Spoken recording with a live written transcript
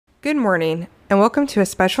Good morning, and welcome to a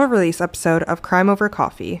special release episode of Crime Over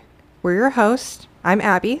Coffee. We're your hosts. I'm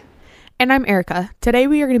Abby. And I'm Erica. Today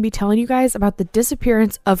we are going to be telling you guys about the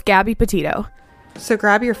disappearance of Gabby Petito. So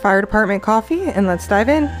grab your fire department coffee and let's dive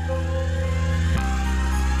in.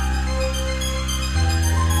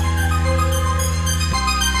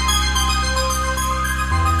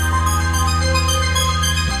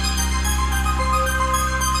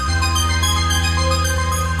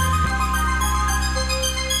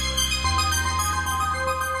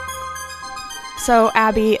 So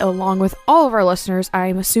Abby, along with all of our listeners,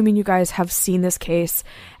 I'm assuming you guys have seen this case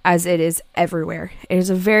as it is everywhere. It is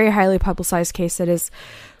a very highly publicized case that is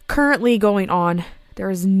currently going on. There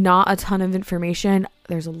is not a ton of information.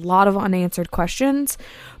 There's a lot of unanswered questions,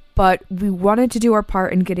 but we wanted to do our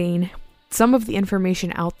part in getting some of the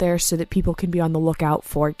information out there so that people can be on the lookout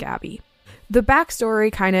for Gabby. The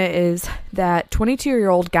backstory kind of is that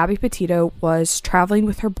 22-year-old Gabby Petito was traveling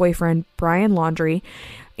with her boyfriend, Brian Laundrie,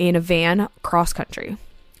 in a van cross country.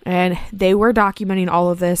 And they were documenting all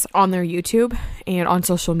of this on their YouTube and on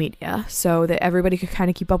social media so that everybody could kind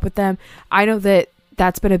of keep up with them. I know that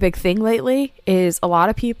that's been a big thing lately, is a lot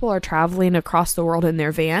of people are traveling across the world in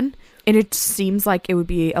their van, and it seems like it would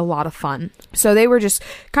be a lot of fun. So they were just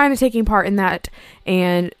kind of taking part in that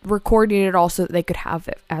and recording it all so that they could have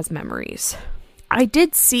it as memories. I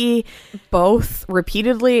did see both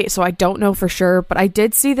repeatedly, so I don't know for sure, but I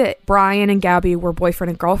did see that Brian and Gabby were boyfriend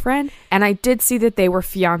and girlfriend, and I did see that they were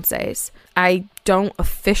fiancés. I don't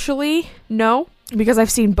officially know, because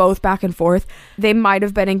I've seen both back and forth. They might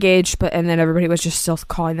have been engaged, and then everybody was just still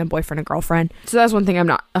calling them boyfriend and girlfriend. So that's one thing I'm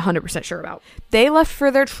not 100% sure about. They left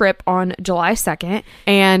for their trip on July 2nd,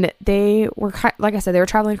 and they were, like I said, they were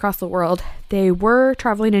traveling across the world. They were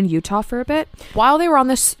traveling in Utah for a bit. While they were on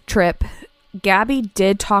this trip, Gabby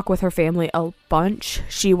did talk with her family a bunch.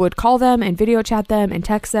 She would call them and video chat them and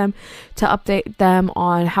text them to update them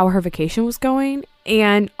on how her vacation was going.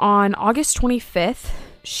 And on August 25th,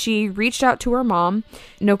 she reached out to her mom,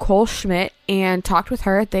 Nicole Schmidt, and talked with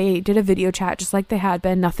her. They did a video chat just like they had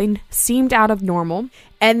been. Nothing seemed out of normal.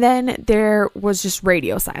 And then there was just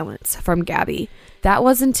radio silence from Gabby. That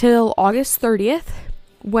was until August 30th.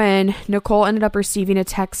 When Nicole ended up receiving a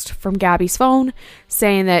text from Gabby's phone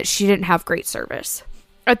saying that she didn't have great service.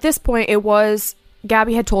 At this point,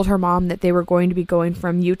 Gabby had told her mom that they were going to be going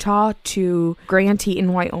from Utah to Grand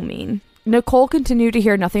Teton, Wyoming. Nicole continued to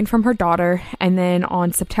hear nothing from her daughter, and then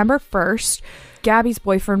on September 1st, Gabby's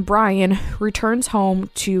boyfriend Brian returns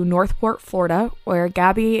home to Northport, Florida, where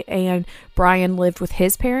Gabby and Brian lived with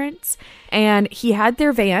his parents, and he had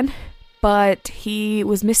their van, but he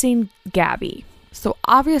was missing Gabby. So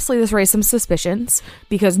obviously this raised some suspicions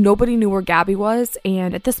because nobody knew where Gabby was,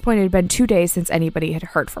 and at this point it had been 2 days since anybody had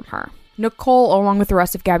heard from her. Nicole, along with the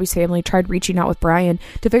rest of Gabby's family, tried reaching out with Brian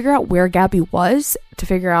to figure out where Gabby was, to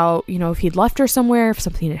figure out, if he'd left her somewhere, if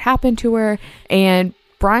something had happened to her, and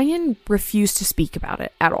Brian refused to speak about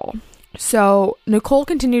it at all. So Nicole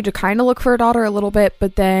continued to kind of look for her daughter a little bit,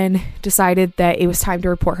 but then decided that it was time to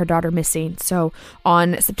report her daughter missing. So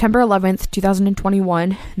on September 11th,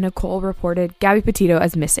 2021, Nicole reported Gabby Petito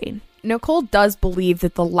as missing. Nicole does believe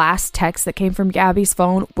that the last text that came from Gabby's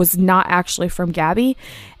phone was not actually from Gabby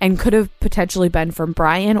and could have potentially been from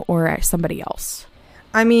Brian or somebody else.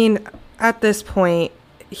 I mean, at this point,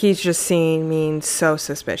 he's just being so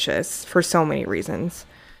suspicious for so many reasons.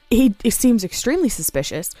 He seems extremely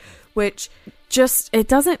suspicious, which it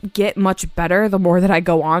doesn't get much better the more that I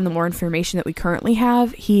go on, the more information that we currently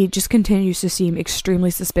have. He just continues to seem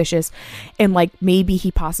extremely suspicious, and like maybe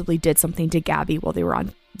he possibly did something to Gabby while they were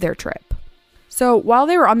on their trip. So while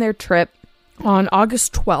they were on their trip on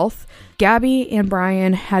August 12th, Gabby and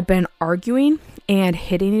Brian had been arguing and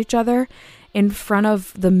hitting each other in front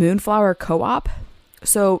of the Moonflower Co-op.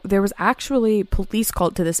 So there was actually police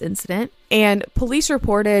called to this incident, and police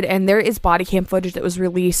reported, and there is body cam footage that was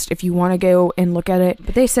released if you want to go and look at it.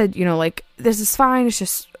 But they said, this is fine. It's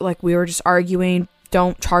just like we were just arguing.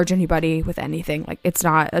 Don't charge anybody with anything. Like, it's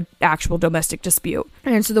not an actual domestic dispute.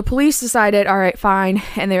 And so the police decided, all right, fine.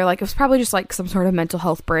 And they were like, it was probably just like some sort of mental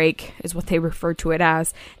health break is what they referred to it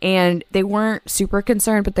as. And they weren't super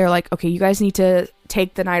concerned, but they're like, okay, you guys need to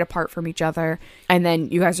take the night apart from each other, and then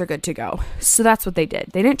you guys are good to go. So that's what they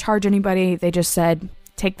did. They didn't charge anybody. They just said,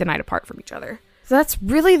 take the night apart from each other. So that's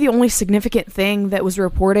really the only significant thing that was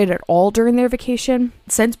reported at all during their vacation.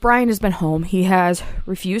 Since Brian has been home, he has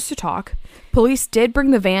refused to talk. Police did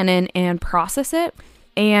bring the van in and process it,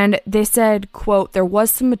 and they said, quote, there was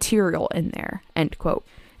some material in there, end quote.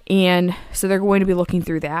 And so they're going to be looking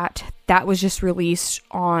through that. That was just released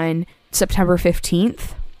on September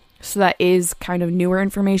 15th. So that is kind of newer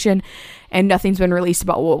information, and nothing's been released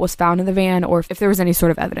about what was found in the van or if there was any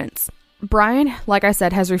sort of evidence. Brian, like I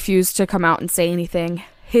said, has refused to come out and say anything.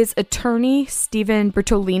 His attorney, Stephen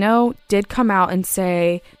Bertolino, did come out and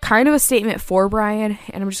say kind of a statement for Brian,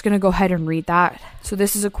 and I'm just going to go ahead and read that. So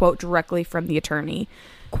this is a quote directly from the attorney.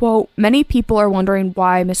 Quote, "Many people are wondering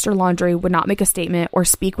why Mr. Laundrie would not make a statement or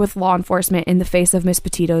speak with law enforcement in the face of Ms.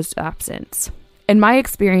 Petito's absence. In my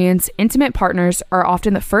experience, intimate partners are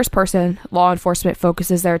often the first person law enforcement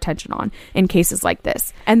focuses their attention on in cases like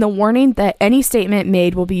this, and the warning that any statement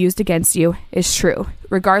made will be used against you is true,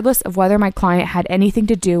 regardless of whether my client had anything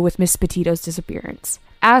to do with Ms. Petito's disappearance.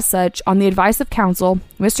 As such, on the advice of counsel,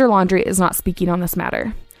 Mr. Laundrie is not speaking on this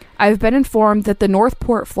matter. I have been informed that the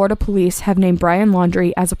Northport, Florida police have named Brian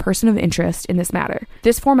Laundrie as a person of interest in this matter.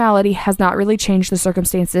 This formality has not really changed the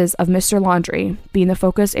circumstances of Mr. Laundrie being the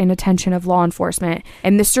focus and attention of law enforcement,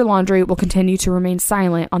 and Mr. Laundrie will continue to remain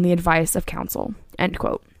silent on the advice of counsel." End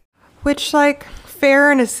quote. Which, like,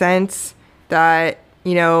 fair in a sense that,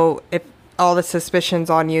 you know, if all the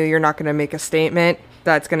suspicion's on you, you're not going to make a statement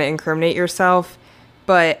that's going to incriminate yourself.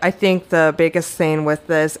 But I think the biggest thing with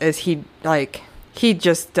this is he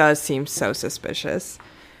just does seem so suspicious.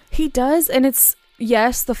 He does, and it's,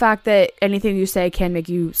 yes, the fact that anything you say can make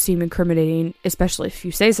you seem incriminating, especially if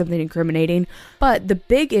you say something incriminating. But the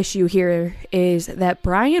big issue here is that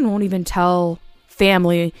Brian won't even tell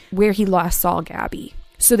family where he last saw Gabby.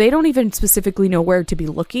 So they don't even specifically know where to be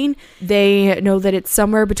looking. They know that it's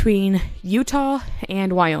somewhere between Utah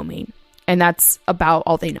and Wyoming, and that's about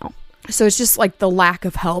all they know. So it's just like the lack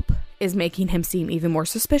of help is making him seem even more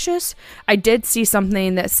suspicious. I did see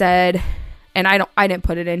something that said, and I didn't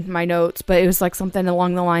put it in my notes, but it was like something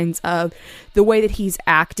along the lines of the way that he's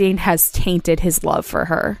acting has tainted his love for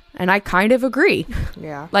her. And I kind of agree.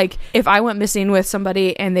 Yeah. Like, if I went missing with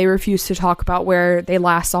somebody and they refused to talk about where they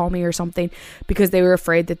last saw me or something because they were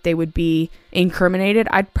afraid that they would be incriminated,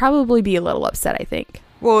 I'd probably be a little upset, I think.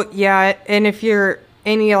 Well, yeah, and if you're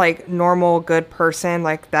any, like, normal, good person,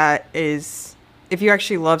 like, that is... if you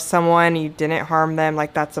actually love someone, you didn't harm them,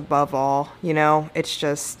 like, that's above all, you know? It's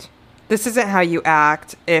just, this isn't how you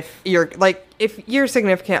act. If your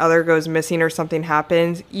significant other goes missing or something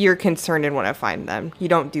happens, you're concerned and want to find them. You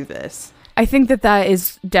don't do this. I think that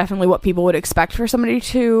is definitely what people would expect for somebody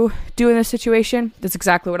to do in this situation. That's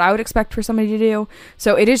exactly what I would expect for somebody to do.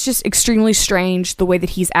 So it is just extremely strange the way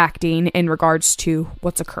that he's acting in regards to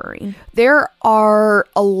what's occurring. There are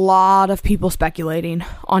a lot of people speculating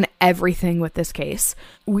on everything with this case.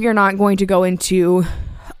 We are not going to go into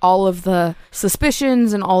all of the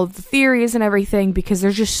suspicions and all of the theories and everything because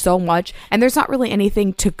there's just so much, and there's not really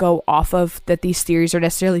anything to go off of that these theories are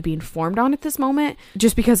necessarily being formed on at this moment,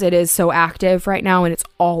 just because it is so active right now and it's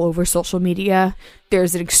all over social media.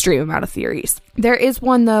 There's an extreme amount of theories. There is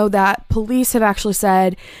one, though, that police have actually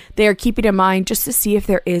said they are keeping in mind just to see if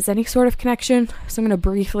there is any sort of connection. So I'm going to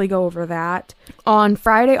briefly go over that. On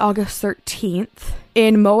Friday, August 13th,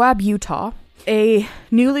 in Moab, Utah, a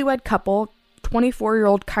newlywed couple,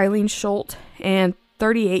 24-year-old Kylene Schultz and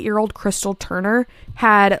 38-year-old Crystal Turner,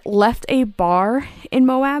 had left a bar in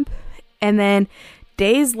Moab, and then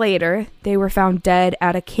days later, they were found dead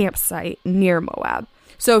at a campsite near Moab.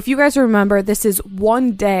 So if you guys remember, this is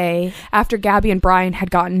one day after Gabby and Brian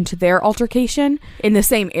had gotten into their altercation in the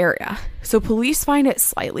same area. So police find it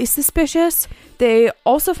slightly suspicious. They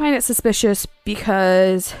also find it suspicious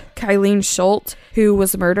because Kylene Schultz, who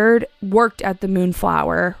was murdered, worked at the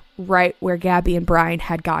Moonflower right where Gabby and Brian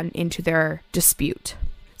had gotten into their dispute.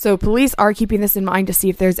 So police are keeping this in mind to see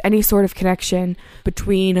if there's any sort of connection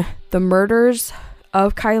between the murders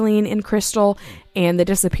of Kylene and Crystal and the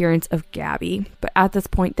disappearance of Gabby. But at this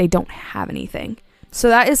point, they don't have anything. So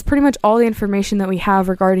that is pretty much all the information that we have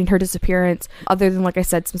regarding her disappearance, other than, like I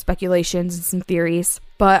said, some speculations and some theories.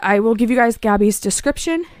 But I will give you guys Gabby's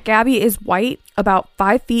description. Gabby is white, about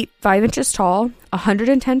 5 feet 5 inches tall,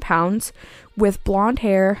 110 pounds, with blonde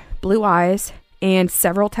hair, blue eyes, and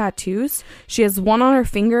several tattoos. She has one on her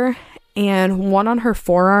finger and one on her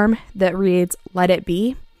forearm that reads, "Let it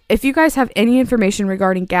be." If you guys have any information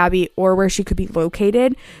regarding Gabby or where she could be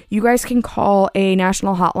located, you guys can call a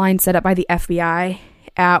national hotline set up by the FBI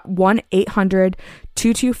at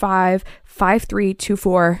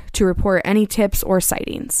 1-800-225-5324 to report any tips or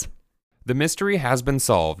sightings. The mystery has been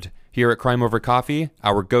solved. Here at Crime Over Coffee,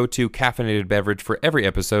 our go-to caffeinated beverage for every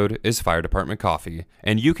episode is Fire Department Coffee.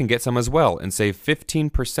 And you can get some as well and save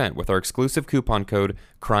 15% with our exclusive coupon code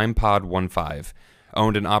CRIMEPOD15.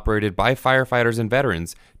 Owned and operated by firefighters and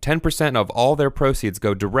veterans, 10% of all their proceeds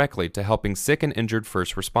go directly to helping sick and injured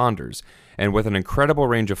first responders. And with an incredible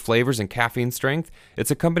range of flavors and caffeine strength,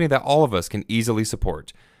 it's a company that all of us can easily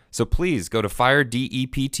support. So please go to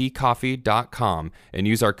firedeptcoffee.com and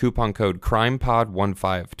use our coupon code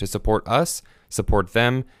CRIMEPOD15 to support us, support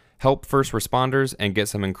them, help first responders, and get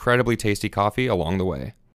some incredibly tasty coffee along the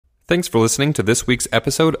way. Thanks for listening to this week's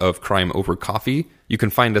episode of Crime Over Coffee. You can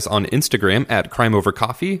find us on Instagram at Crime Over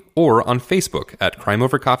Coffee or on Facebook at Crime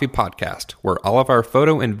Over Coffee Podcast, where all of our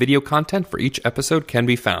photo and video content for each episode can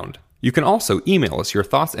be found. You can also email us your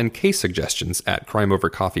thoughts and case suggestions at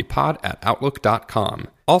crimeovercoffeepod@outlook.com.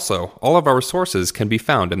 Also, all of our sources can be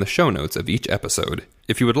found in the show notes of each episode.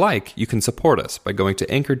 If you would like, you can support us by going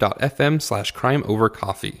to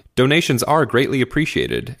anchor.fm/crimeovercoffee. Donations are greatly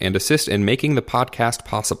appreciated and assist in making the podcast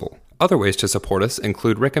possible. Other ways to support us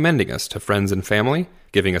include recommending us to friends and family,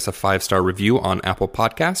 giving us a 5-star review on Apple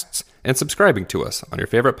Podcasts, and subscribing to us on your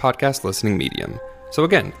favorite podcast listening medium. So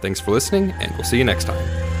again, thanks for listening, and we'll see you next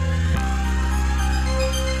time.